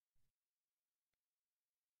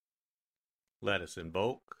Let us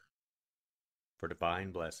invoke for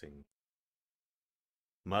divine blessing.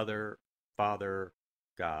 Mother, Father,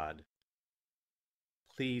 God,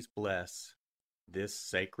 please bless this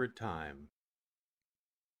sacred time.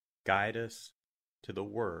 Guide us to the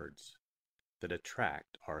words that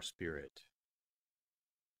attract our spirit.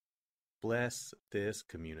 Bless this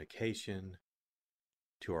communication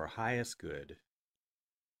to our highest good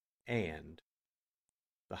and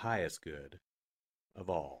the highest good of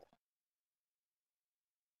all.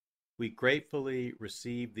 We gratefully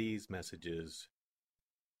receive these messages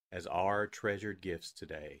as our treasured gifts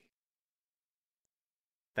today.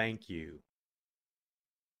 Thank you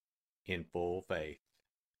in full faith.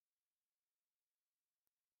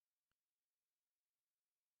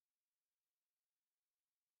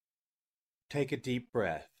 Take a deep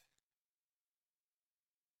breath.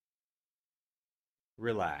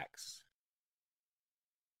 Relax.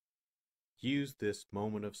 Use this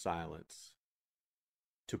moment of silence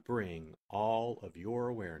to bring all of your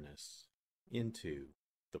awareness into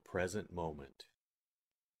the present moment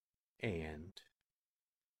and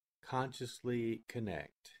consciously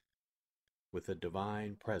connect with a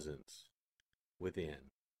divine presence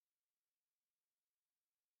within.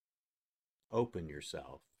 Open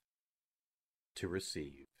yourself to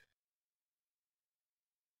receive.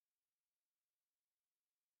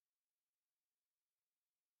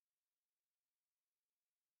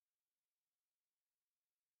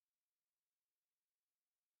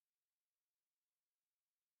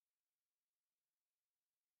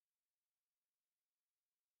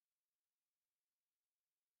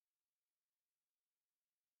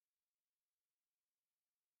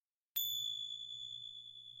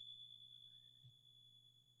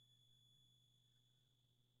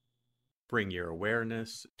 Bring your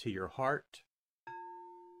awareness to your heart.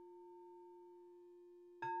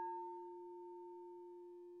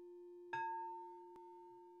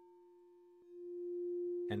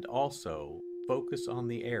 And also focus on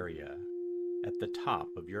the area at the top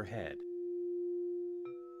of your head.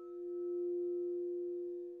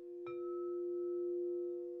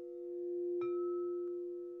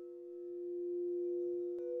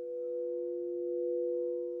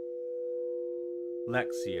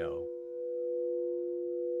 Lectio.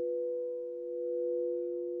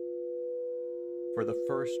 For the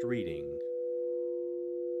first reading,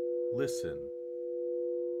 listen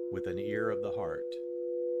with an ear of the heart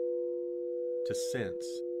to sense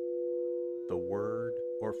the word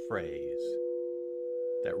or phrase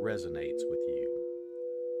that resonates with you.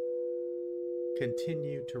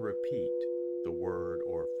 Continue to repeat the word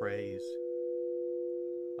or phrase.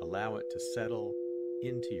 Allow it to settle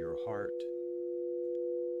into your heart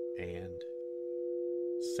and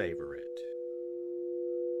savor it.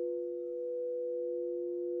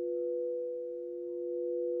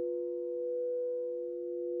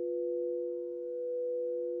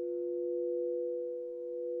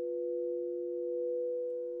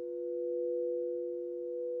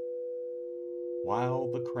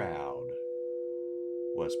 While the crowd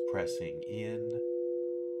was pressing in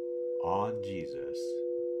on Jesus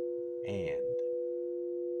and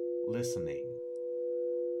listening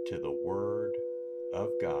to the Word of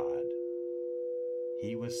God,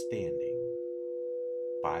 he was standing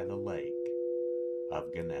by the lake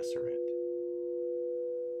of Gennesaret.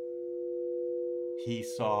 He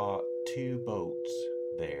saw two boats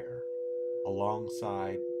there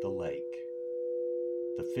alongside the lake.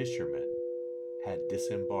 The fishermen had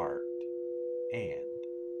disembarked and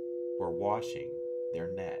were washing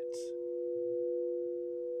their nets.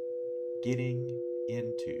 Getting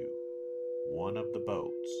into one of the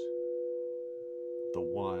boats, the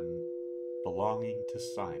one belonging to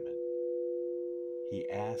Simon, he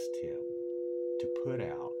asked him to put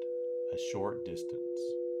out a short distance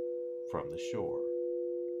from the shore.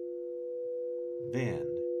 Then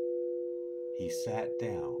he sat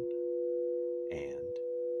down and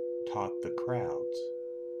taught the crowds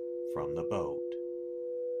from the boat.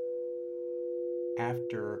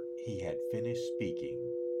 After he had finished speaking,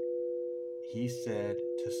 he said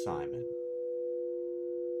to Simon,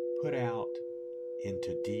 "Put out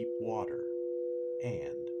into deep water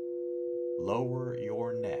and lower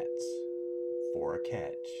your nets for a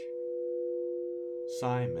catch."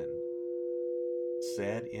 Simon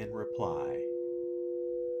said in reply,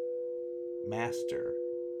 "Master,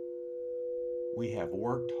 we have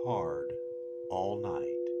worked hard all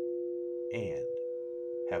night and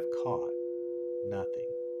have caught nothing.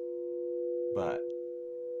 But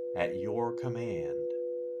at your command,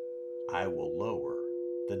 I will lower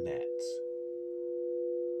the nets."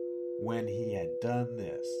 When he had done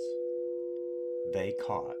this, they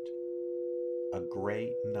caught a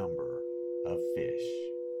great number of fish,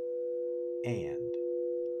 and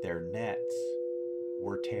their nets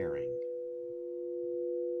were tearing.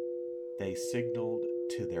 They signaled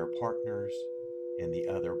to their partners in the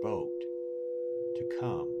other boat to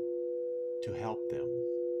come to help them.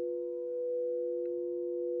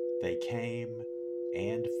 They came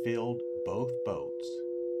and filled both boats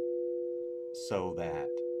so that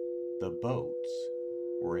the boats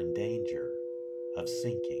were in danger of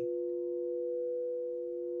sinking.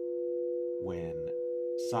 When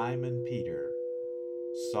Simon Peter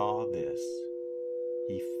saw this,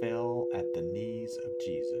 he fell at the knees of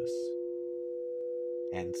Jesus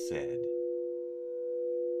and said,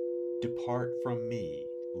 "Depart from me,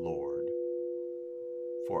 Lord,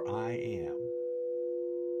 for I am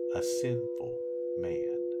a sinful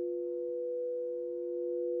man."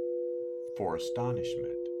 For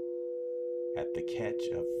astonishment at the catch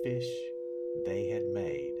of fish they had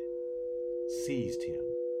made seized him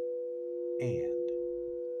and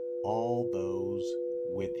all those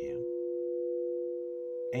with him,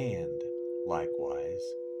 and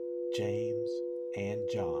likewise James and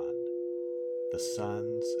John, the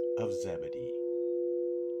sons of Zebedee,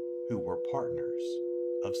 who were partners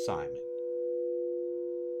of Simon.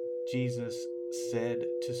 Jesus said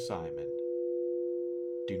to Simon,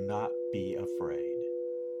 "Do not be afraid.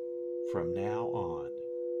 From now on,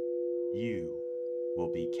 you will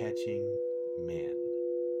be catching men."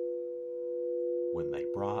 When they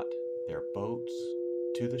brought their boats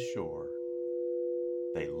to the shore,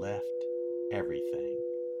 they left everything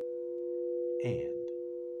and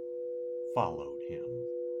followed him.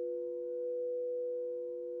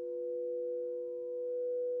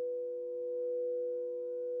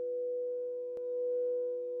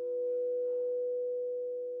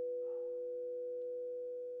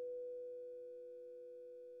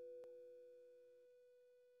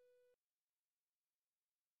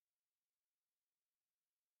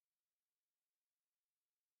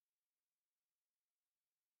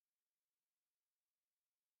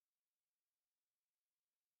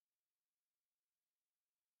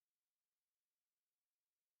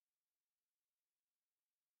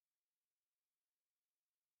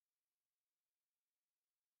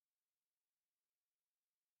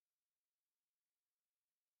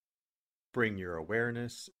 Bring your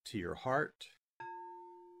awareness to your heart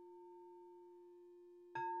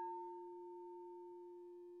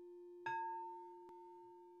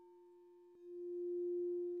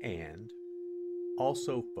and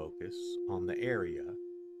also focus on the area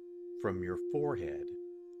from your forehead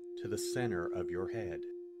to the center of your head.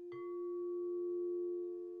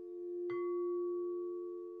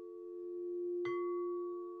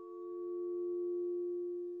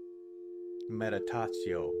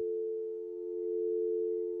 Meditatio.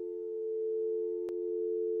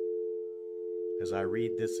 As I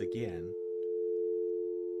read this again,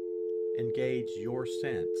 engage your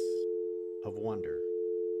sense of wonder.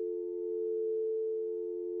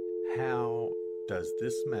 How does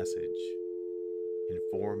this message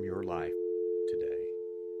inform your life today?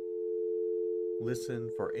 Listen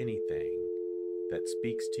for anything that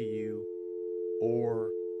speaks to you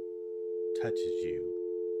or touches you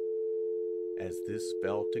as this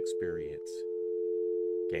felt experience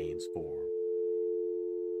gains form.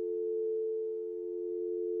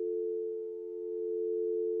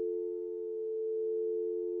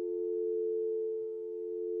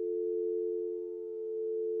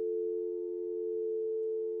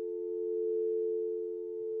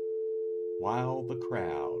 While the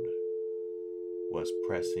crowd was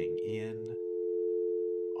pressing in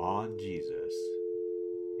on Jesus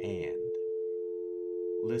and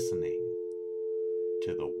listening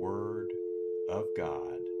to the Word of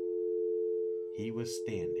God, he was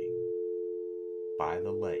standing by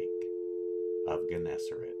the lake of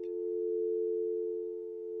Gennesaret.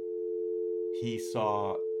 He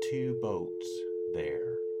saw 2 boats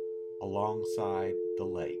there alongside the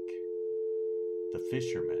lake. The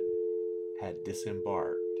fishermen had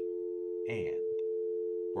disembarked and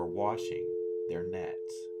were washing their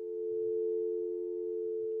nets.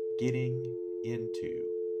 Getting into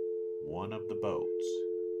one of the boats,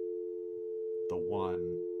 the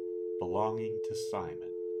one belonging to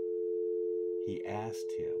Simon, he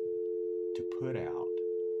asked him to put out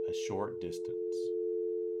a short distance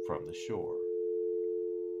from the shore.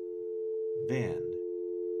 Then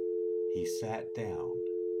he sat down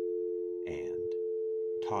and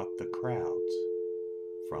taught the crowds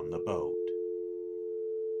from the boat.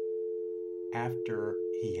 After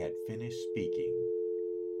he had finished speaking,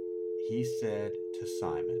 he said to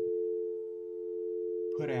Simon,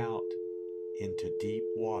 "Put out into deep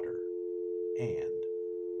water and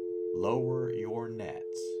lower your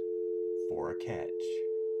nets for a catch.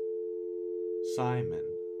 Simon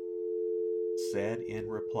said in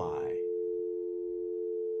reply,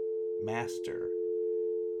 "Master,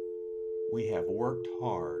 we have worked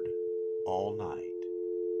hard all night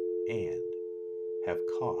and have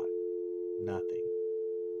caught nothing.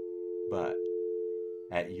 But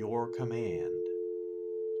at your command,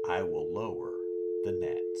 I will lower the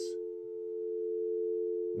nets."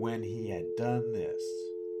 When he had done this,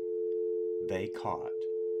 they caught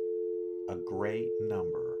a great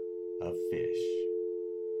number of fish,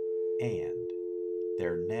 and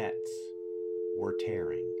their nets were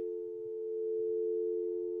tearing.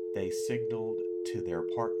 They signaled to their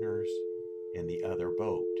partners in the other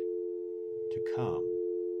boat to come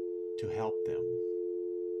to help them.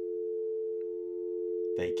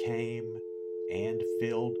 They came and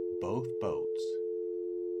filled both boats,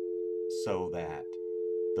 so that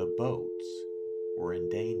the boats were in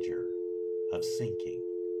danger of sinking.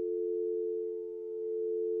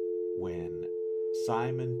 When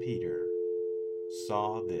Simon Peter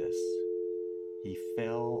saw this, he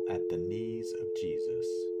fell at the knees of Jesus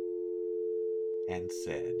and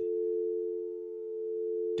said,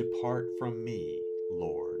 "Depart from me,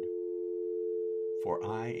 Lord, for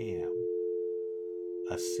I am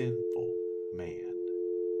a sinful man."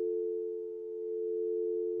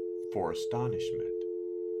 For astonishment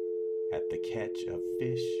at the catch of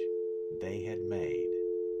fish they had made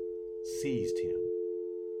seized him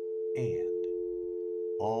and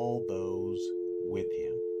all those with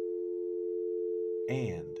him,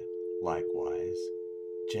 and likewise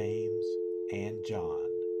James and John,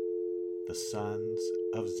 the sons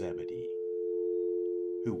of Zebedee,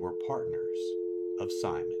 who were partners of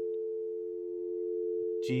Simon.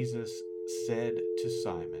 Jesus said to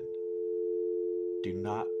Simon, "Do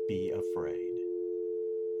not be afraid.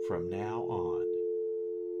 From now on,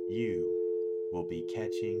 you will be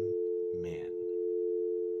catching men."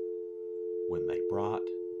 When they brought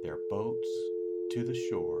their boats to the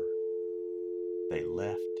shore, they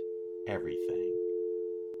left everything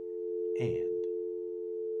and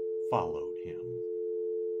followed him.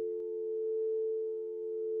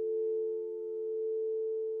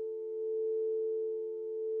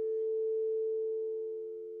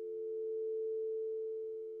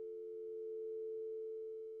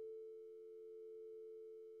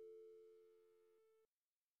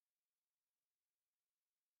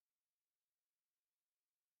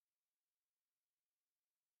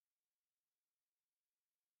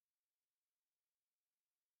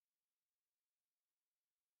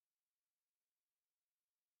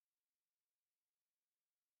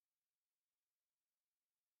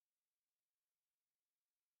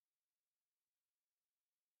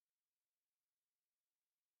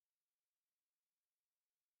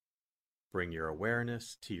 Bring your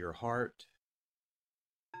awareness to your heart.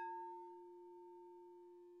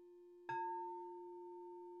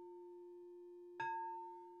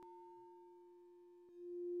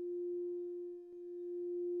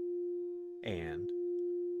 And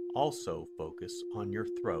also focus on your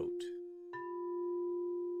throat.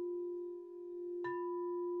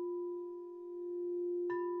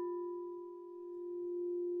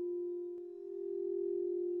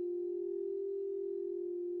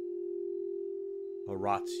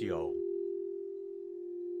 Oratio.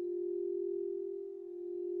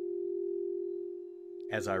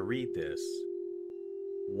 As I read this,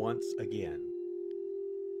 once again,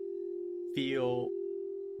 feel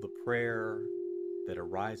the prayer that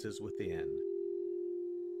arises within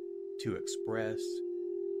to express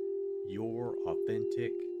your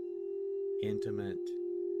authentic, intimate,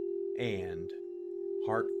 and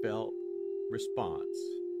heartfelt response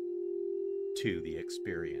to the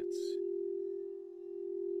experience.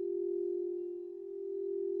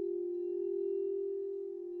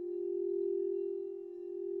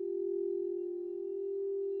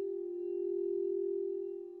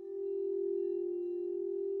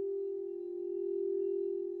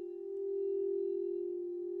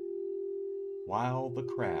 While the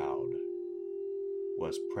crowd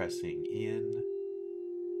was pressing in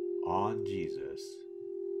on Jesus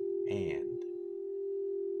and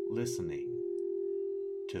listening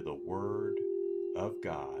to the Word of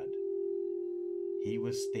God, he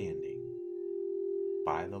was standing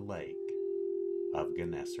by the lake of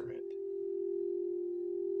Gennesaret.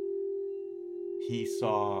 He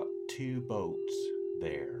saw 2 boats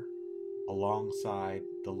there alongside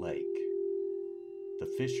the lake. The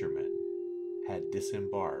fishermen had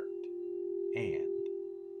disembarked and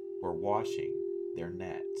were washing their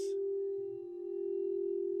nets.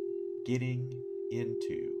 Getting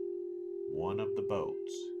into one of the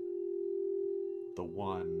boats, the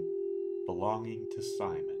one belonging to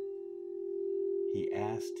Simon, he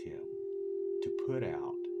asked him to put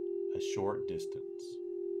out a short distance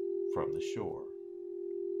from the shore.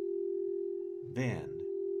 Then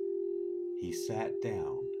he sat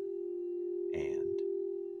down and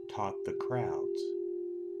taught the crowds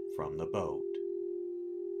from the boat.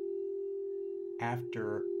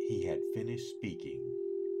 After he had finished speaking,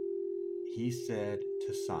 he said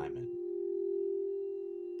to Simon,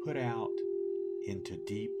 "Put out into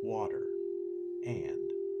deep water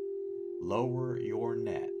and lower your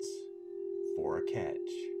nets for a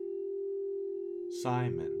catch."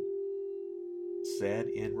 Simon said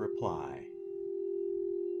in reply,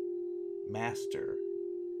 "Master,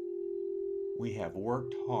 we have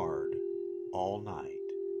worked hard all night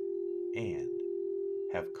and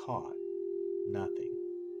have caught nothing.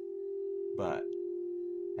 But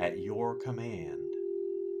at your command,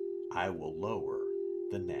 I will lower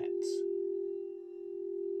the nets."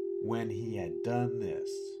 When he had done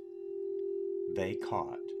this, they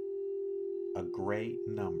caught a great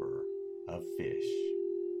number of fish,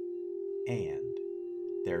 and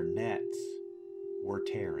their nets were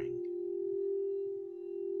tearing.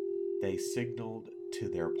 They signaled to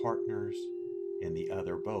their partners in the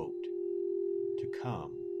other boat to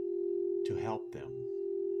come to help them.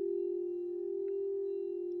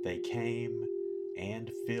 They came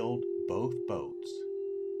and filled both boats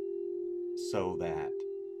so that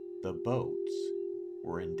the boats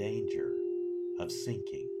were in danger of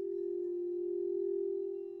sinking.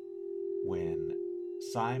 When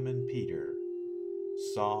Simon Peter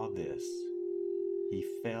saw this, he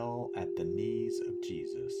fell at the knees of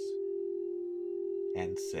Jesus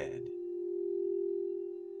and said,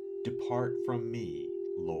 "Depart from me,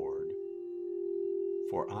 Lord,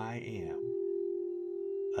 for I am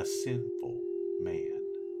a sinful man."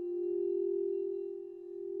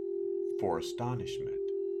 For astonishment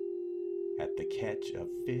at the catch of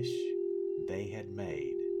fish they had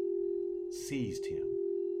made seized him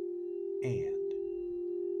and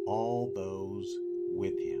all those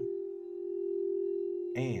with him,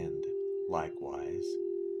 and likewise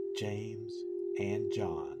James and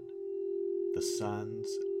John, the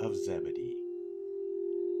sons of Zebedee,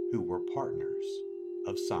 who were partners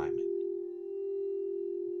of Simon.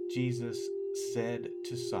 Jesus said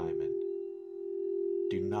to Simon,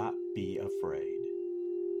 "Do not be afraid.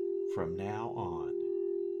 From now on,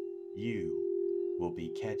 you will be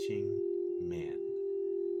catching men."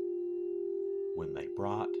 When they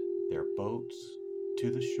brought their boats to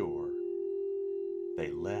the shore,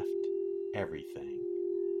 they left everything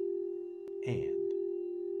and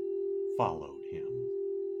followed him.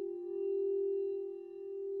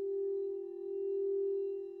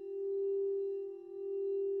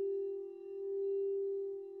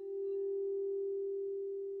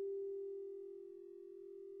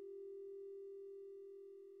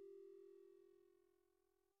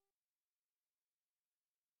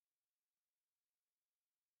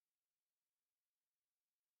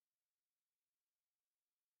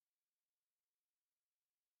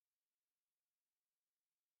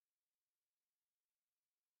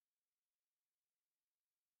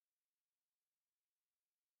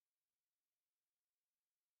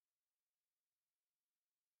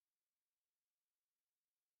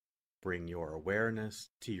 Bring your awareness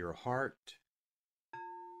to your heart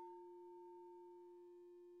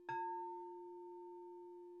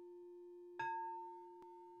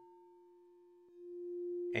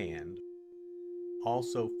and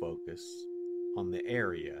also focus on the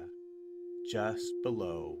area just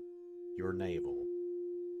below your navel.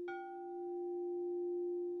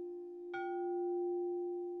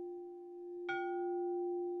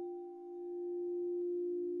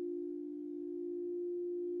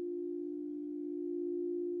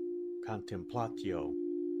 Contemplatio.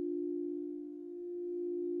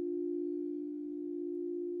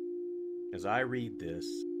 As I read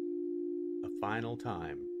this a final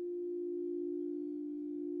time,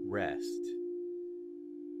 rest.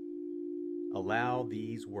 Allow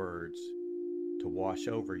these words to wash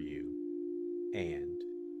over you and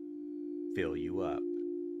fill you up.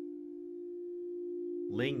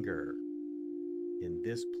 Linger in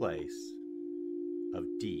this place of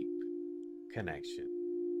deep connection.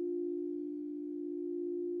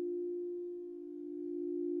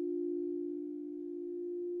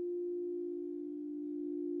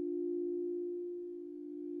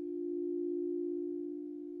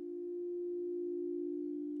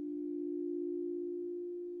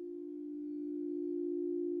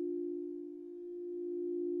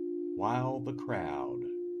 While the crowd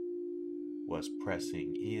was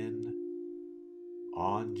pressing in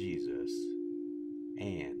on Jesus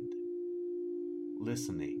and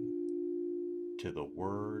listening to the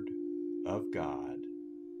word of God,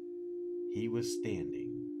 he was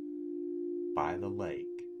standing by the lake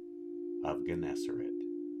of Gennesaret.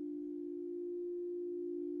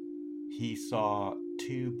 He saw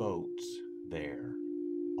two boats there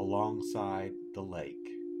alongside the lake.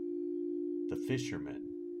 The fishermen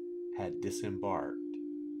had disembarked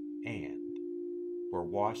and were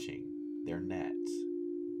washing their nets.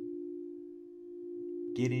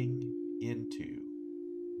 Getting into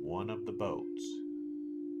one of the boats,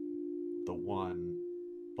 the one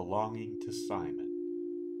belonging to Simon,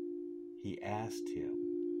 he asked him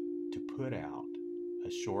to put out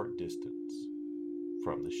a short distance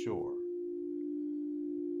from the shore.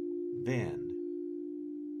 Then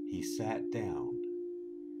he sat down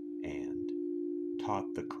and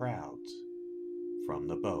taught the crowds from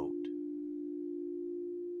the boat.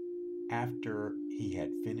 After he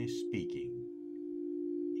had finished speaking,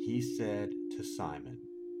 he said to Simon,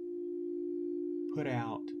 "Put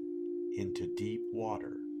out into deep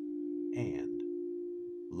water and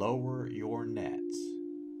lower your nets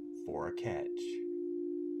for a catch."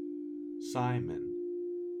 Simon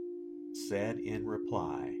said in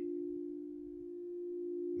reply,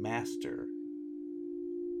 "Master,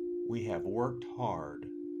 we have worked hard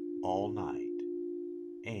all night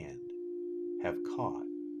and have caught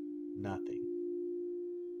nothing.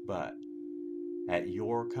 But at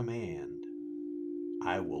your command,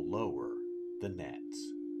 I will lower the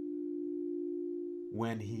nets."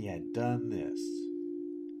 When he had done this,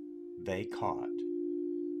 they caught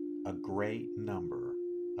a great number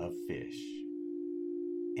of fish,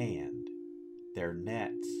 and their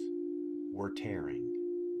nets were tearing.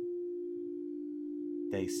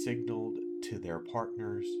 They signaled to their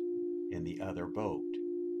partners in the other boat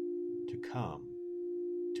to come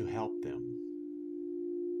to help them.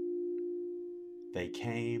 They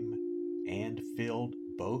came and filled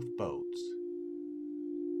both boats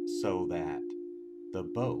so that the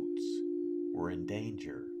boats were in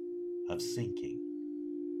danger of sinking.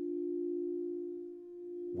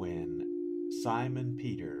 When Simon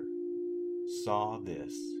Peter saw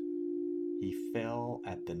this, he fell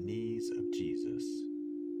at the knees of Jesus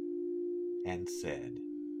and said,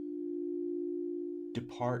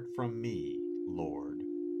 "Depart from me, Lord,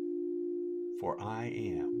 for I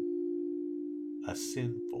am a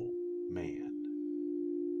sinful man."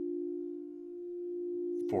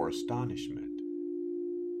 For astonishment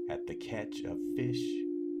at the catch of fish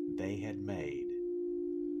they had made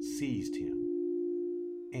seized him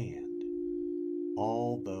and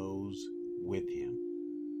all those with him,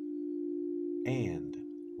 and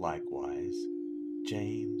likewise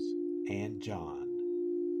James and John,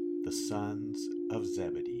 the sons of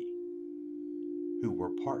Zebedee, who were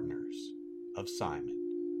partners of Simon.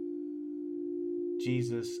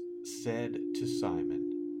 Jesus said to Simon,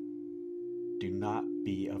 "Do not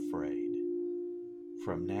be afraid.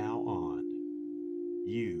 From now on,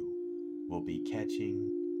 you will be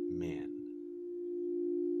catching men."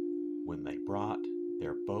 When they brought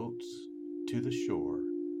their boats to the shore,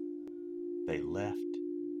 they left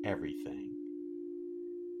everything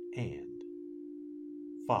and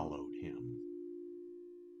followed him.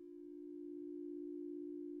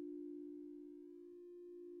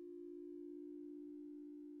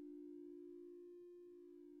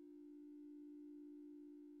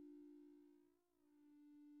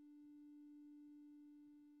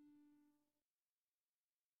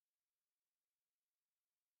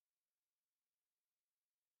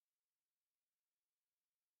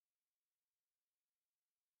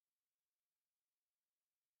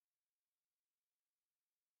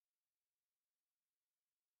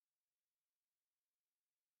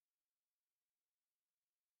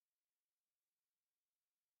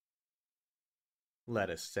 Let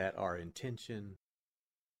us set our intention.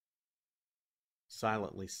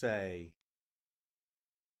 Silently say,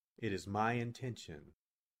 "It is my intention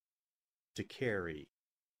to carry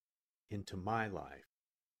into my life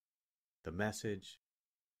the message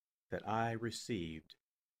that I received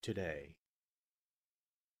today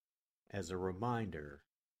as a reminder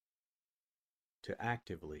to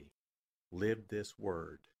actively live this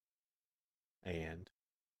word and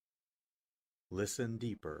listen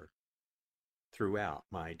deeper throughout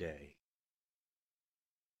my day."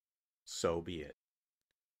 So be it.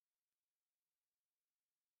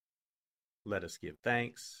 Let us give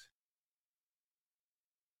thanks.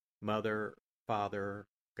 Mother, Father,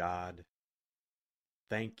 God,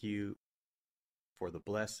 thank you for the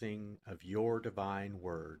blessing of your divine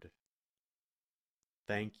word.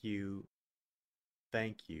 Thank you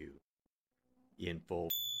in full.